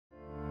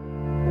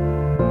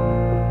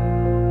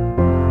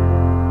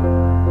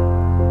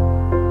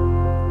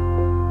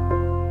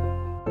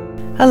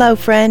Hello,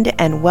 friend,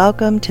 and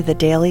welcome to the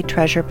Daily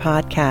Treasure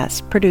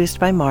Podcast, produced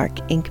by Mark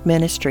Inc.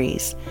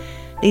 Ministries.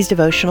 These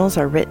devotionals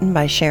are written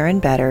by Sharon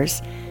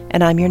Betters,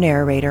 and I'm your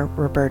narrator,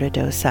 Roberta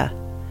Dosa.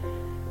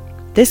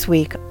 This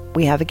week,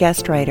 we have a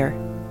guest writer,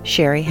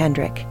 Sherry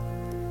Hendrick.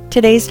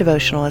 Today's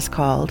devotional is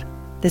called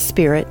The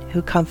Spirit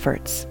Who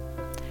Comforts.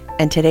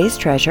 And today's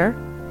treasure: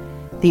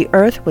 the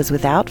earth was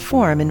without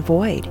form and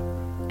void,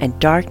 and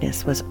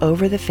darkness was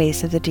over the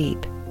face of the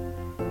deep.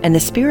 And the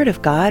Spirit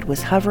of God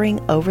was hovering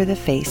over the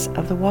face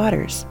of the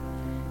waters.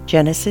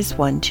 Genesis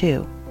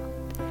 1:2.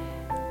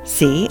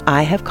 See,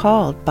 I have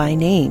called by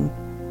name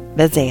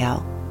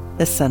Bezalel,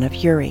 the son of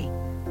Uri,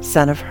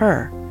 son of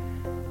Hur,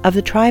 of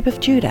the tribe of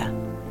Judah,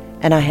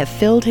 and I have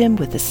filled him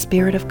with the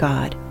Spirit of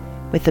God,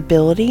 with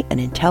ability and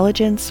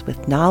intelligence,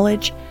 with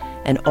knowledge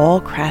and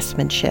all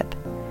craftsmanship,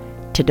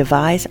 to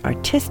devise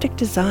artistic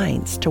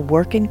designs, to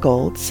work in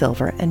gold,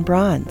 silver, and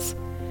bronze.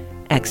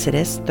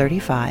 Exodus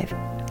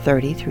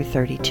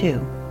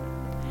 35:30-32.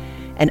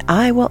 And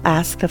I will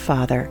ask the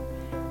Father,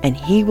 and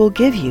he will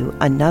give you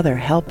another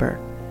helper,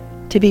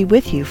 to be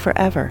with you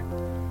forever,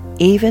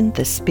 even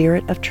the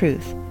Spirit of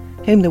truth,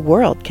 whom the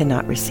world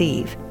cannot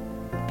receive,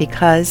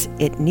 because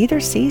it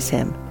neither sees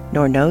him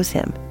nor knows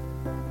him.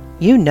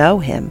 You know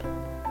him,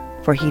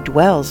 for he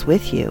dwells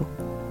with you,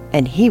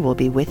 and he will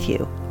be with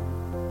you.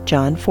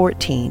 John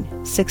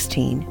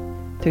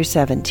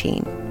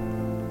 14:16-17.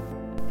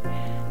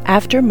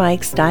 After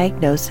Mike's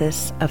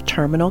diagnosis of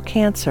terminal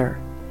cancer,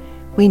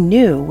 we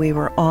knew we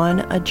were on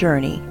a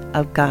journey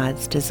of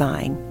God's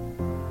design.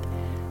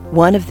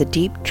 One of the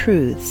deep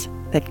truths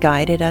that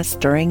guided us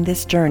during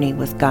this journey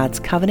was God's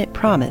covenant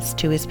promise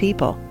to his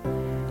people: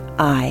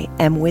 I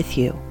am with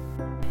you.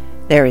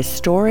 There is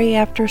story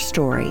after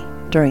story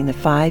during the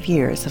 5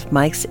 years of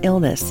Mike's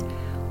illness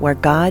where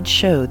God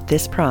showed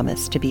this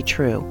promise to be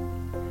true.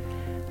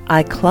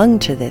 I clung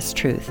to this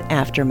truth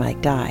after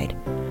Mike died.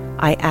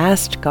 I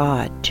asked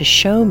God to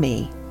show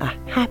me a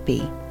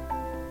happy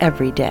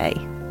every day.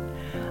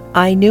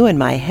 I knew in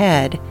my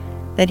head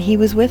that he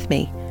was with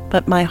me,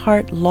 but my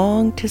heart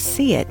longed to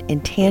see it in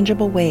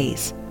tangible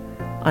ways.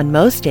 On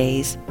most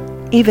days,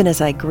 even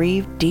as I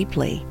grieved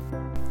deeply,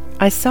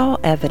 I saw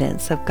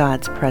evidence of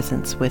God's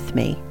presence with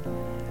me.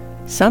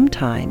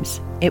 Sometimes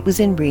it was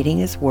in reading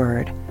his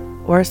word,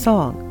 or a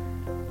song,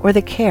 or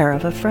the care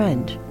of a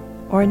friend,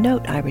 or a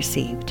note I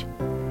received.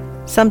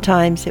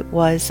 Sometimes it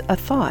was a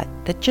thought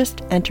that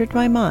just entered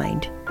my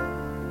mind.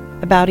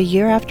 About a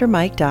year after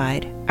Mike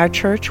died, our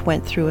church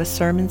went through a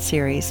sermon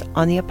series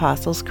on the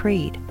Apostles'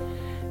 Creed.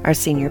 Our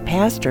senior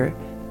pastor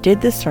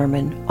did the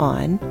sermon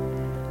on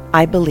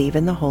I Believe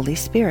in the Holy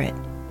Spirit,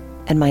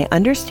 and my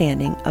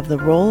understanding of the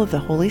role of the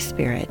Holy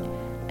Spirit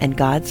and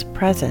God's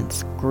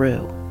presence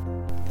grew.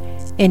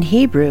 In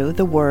Hebrew,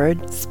 the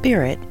word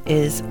spirit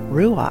is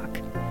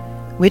ruach,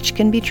 which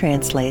can be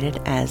translated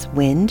as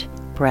wind,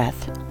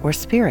 breath, or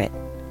spirit.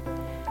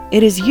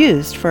 It is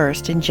used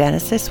first in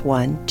Genesis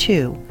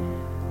 1:2,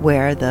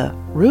 where the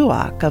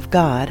ruach of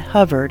God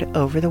hovered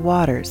over the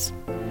waters.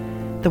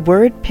 The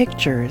word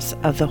pictures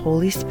of the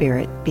Holy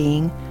Spirit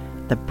being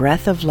the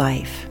breath of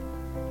life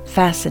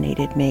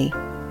fascinated me.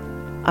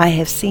 I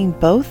have seen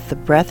both the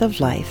breath of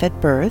life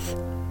at birth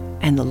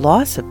and the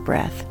loss of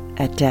breath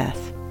at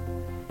death.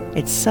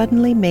 It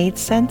suddenly made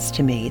sense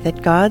to me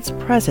that God's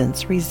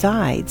presence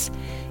resides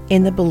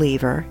in the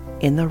believer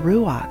in the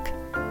ruach,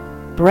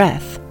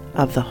 breath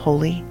of the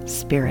Holy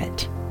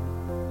Spirit.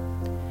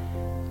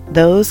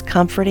 Those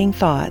comforting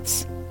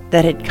thoughts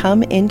that had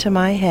come into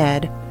my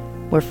head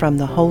were from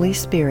the Holy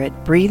Spirit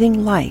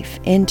breathing life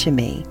into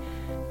me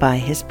by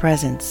his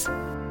presence.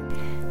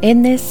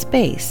 In this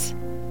space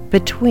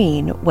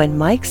between when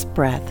Mike's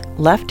breath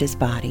left his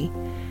body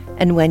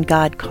and when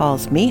God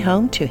calls me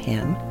home to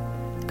him,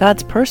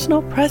 God's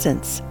personal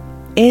presence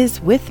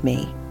is with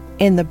me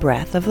in the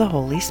breath of the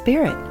Holy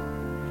Spirit.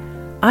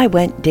 I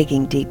went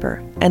digging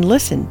deeper and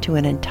listened to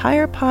an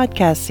entire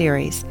podcast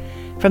series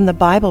from the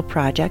Bible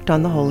Project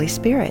on the Holy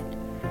Spirit.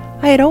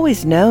 I had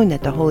always known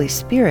that the Holy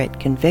Spirit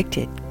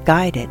convicted,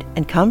 guided,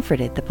 and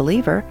comforted the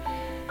believer,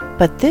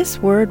 but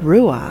this word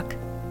ruach,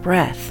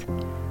 breath,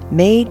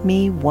 made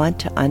me want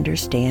to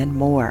understand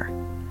more.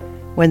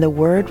 When the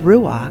word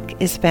ruach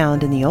is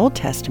found in the Old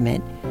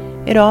Testament,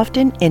 it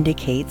often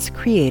indicates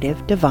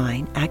creative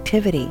divine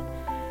activity,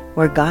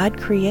 where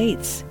God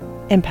creates,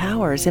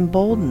 empowers,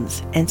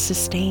 emboldens, and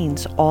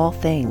sustains all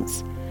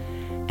things.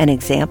 An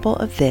example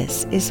of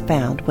this is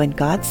found when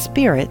God's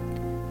Spirit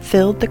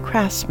filled the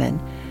craftsmen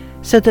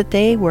so that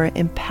they were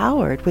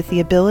empowered with the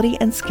ability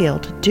and skill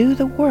to do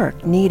the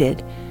work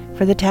needed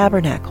for the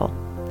tabernacle.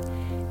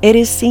 It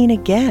is seen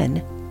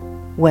again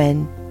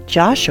when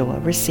Joshua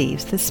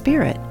receives the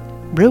Spirit,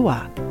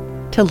 ruach,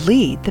 to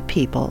lead the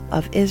people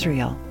of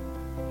Israel.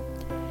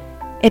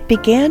 It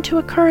began to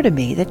occur to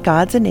me that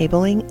God's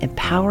enabling,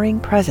 empowering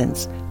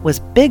presence was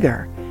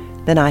bigger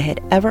than I had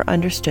ever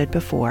understood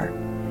before.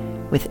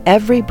 With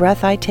every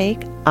breath I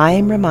take, I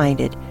am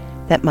reminded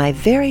that my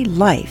very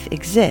life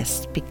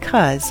exists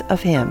because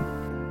of him.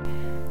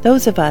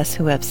 Those of us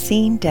who have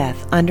seen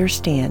death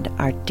understand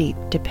our deep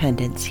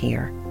dependence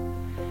here.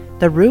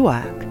 The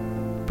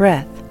Ruach,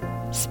 breath,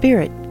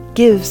 spirit,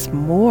 gives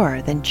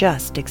more than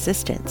just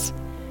existence.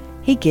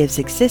 He gives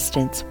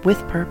existence with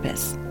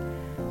purpose.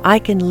 I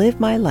can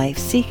live my life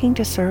seeking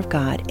to serve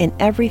God in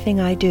everything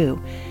I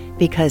do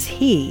because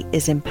He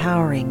is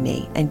empowering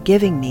me and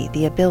giving me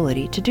the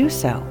ability to do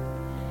so.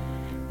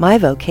 My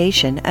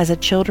vocation as a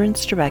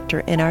children's director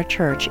in our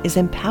church is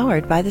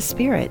empowered by the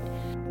Spirit.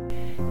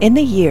 In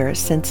the years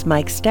since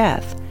Mike's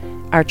death,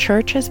 our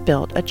church has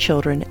built a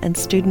children and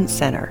student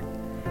center.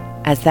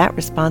 As that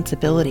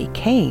responsibility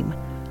came,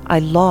 I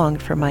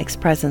longed for Mike's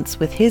presence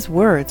with his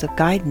words of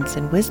guidance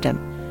and wisdom.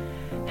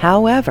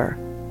 However,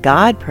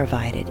 God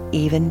provided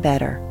even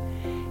better.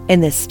 In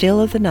the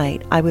still of the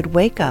night, I would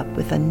wake up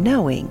with a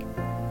knowing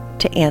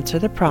to answer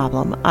the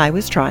problem I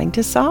was trying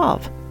to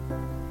solve.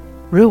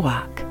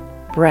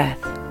 Ruach,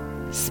 breath,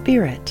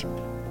 spirit,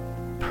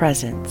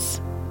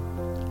 presence.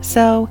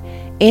 So,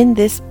 in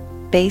this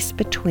space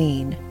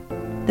between,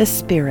 the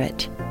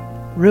Spirit,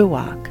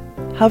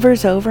 Ruach,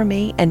 hovers over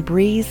me and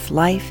breathes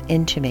life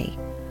into me.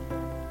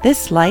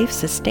 This life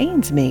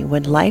sustains me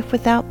when life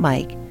without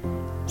Mike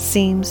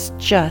seems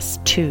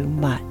just too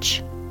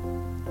much.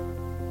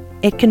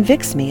 It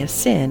convicts me of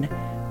sin,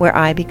 where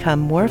I become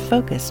more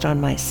focused on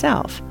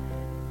myself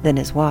than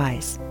is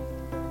wise.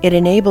 It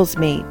enables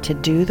me to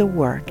do the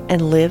work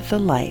and live the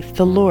life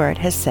the Lord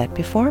has set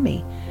before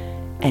me,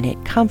 and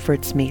it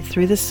comforts me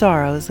through the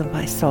sorrows of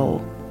my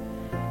soul.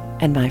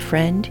 And my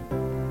friend,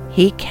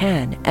 He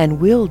can and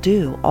will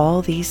do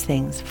all these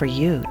things for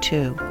you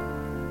too.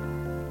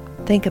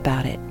 Think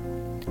about it.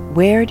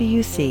 Where do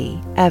you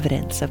see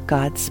evidence of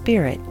God's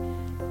Spirit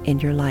in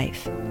your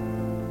life?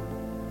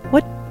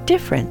 What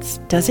difference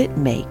does it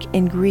make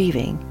in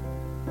grieving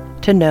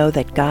to know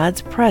that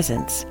God's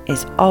presence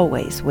is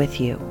always with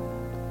you?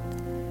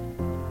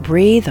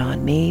 Breathe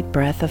on me,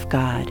 breath of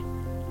God.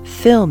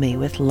 Fill me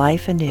with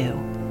life anew,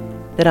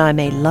 that I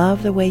may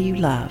love the way you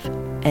love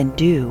and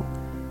do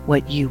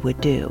what you would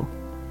do.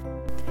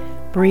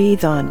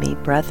 Breathe on me,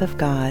 breath of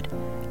God,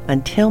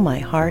 until my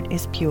heart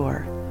is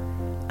pure,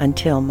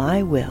 until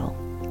my will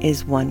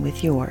is one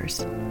with yours,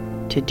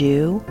 to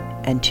do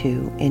and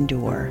to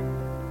endure.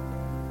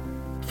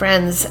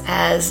 Friends,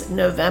 as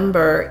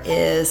November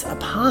is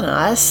upon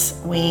us,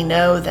 we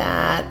know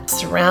that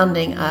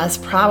surrounding us,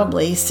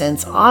 probably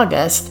since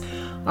August,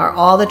 are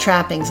all the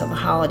trappings of the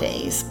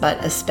holidays,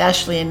 but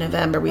especially in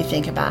November, we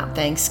think about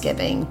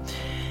Thanksgiving.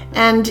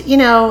 And,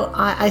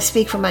 I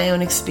speak from my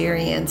own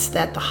experience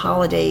that the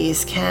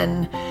holidays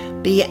can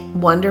be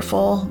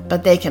wonderful,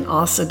 but they can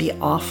also be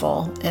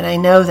awful. And I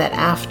know that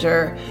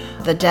after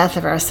the death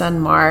of our son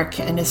Mark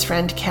and his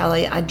friend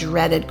Kelly, I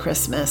dreaded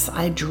Christmas.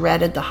 I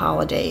dreaded the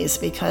holidays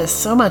because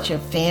so much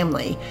of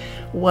family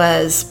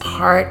was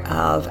part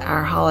of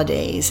our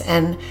holidays.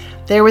 And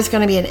there was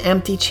going to be an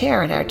empty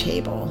chair at our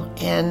table.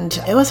 And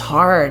it was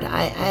hard.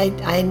 I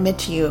admit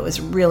to you, it was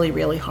really,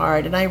 really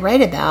hard. And I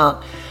write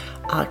about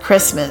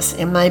Christmas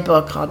in my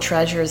book called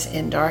Treasures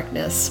in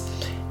Darkness.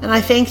 And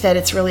I think that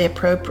it's really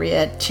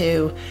appropriate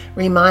to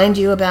remind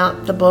you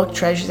about the book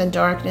Treasures in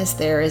Darkness.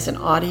 There is an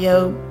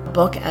audio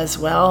book as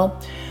well.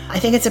 I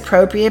think it's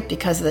appropriate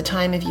because of the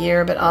time of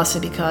year, but also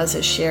because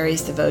of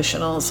Sherry's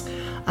devotionals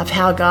of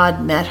how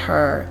God met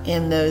her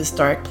in those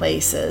dark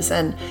places.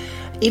 And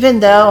even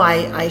though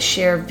I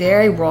share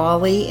very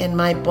rawly in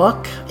my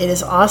book, it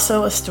is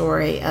also a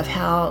story of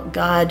how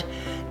God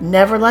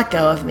never let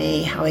go of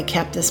me, how He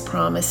kept His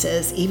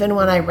promises, even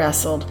when I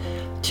wrestled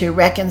to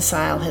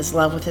reconcile His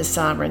love with His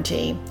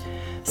sovereignty.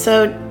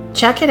 So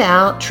check it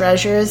out,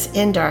 Treasures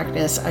in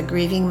Darkness, A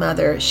Grieving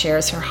Mother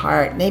Shares Her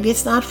Heart. Maybe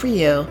it's not for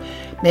you.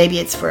 Maybe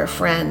it's for a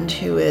friend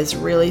who is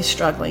really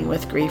struggling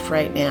with grief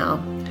right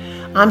now.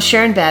 I'm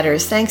Sharon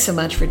Betters. Thanks so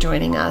much for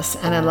joining us,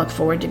 and I look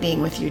forward to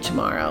being with you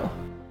tomorrow.